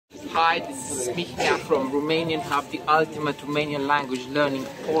Hi, this is Mihnea from Romanian Hub, the ultimate Romanian language learning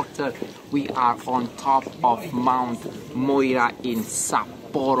portal. We are on top of Mount Moiwa in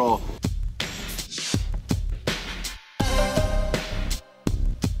Sapporo.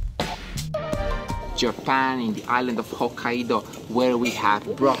 Japan, in the island of Hokkaido, where we have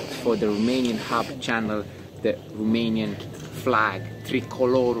brought for the Romanian Hub channel the Romanian flag,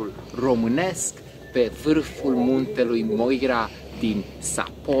 Tricolorul românesc, pe vârful Muntelui Moiwa din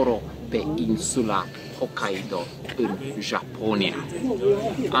Sapporo, pe insula Hokkaido, în Japonia.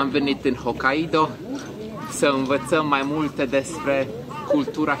 Am venit în Hokkaido să învățăm mai multe despre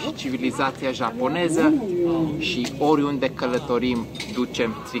cultura și civilizația japoneză și oriunde călătorim,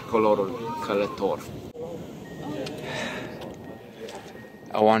 ducem Tricolorul Călător.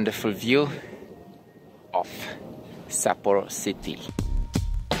 A wonderful view of Sapporo city.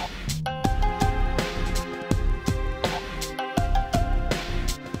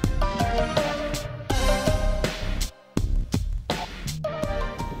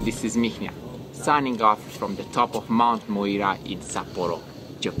 This is Mihnea, signing off from the top of Mount Moiwa in Sapporo,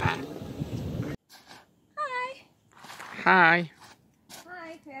 Japan. Hi! Hi!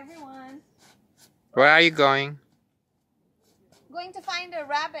 Hi to everyone. Where are you going? Going to find a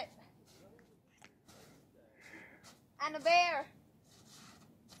rabbit and a bear.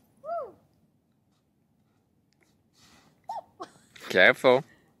 Woo. Careful.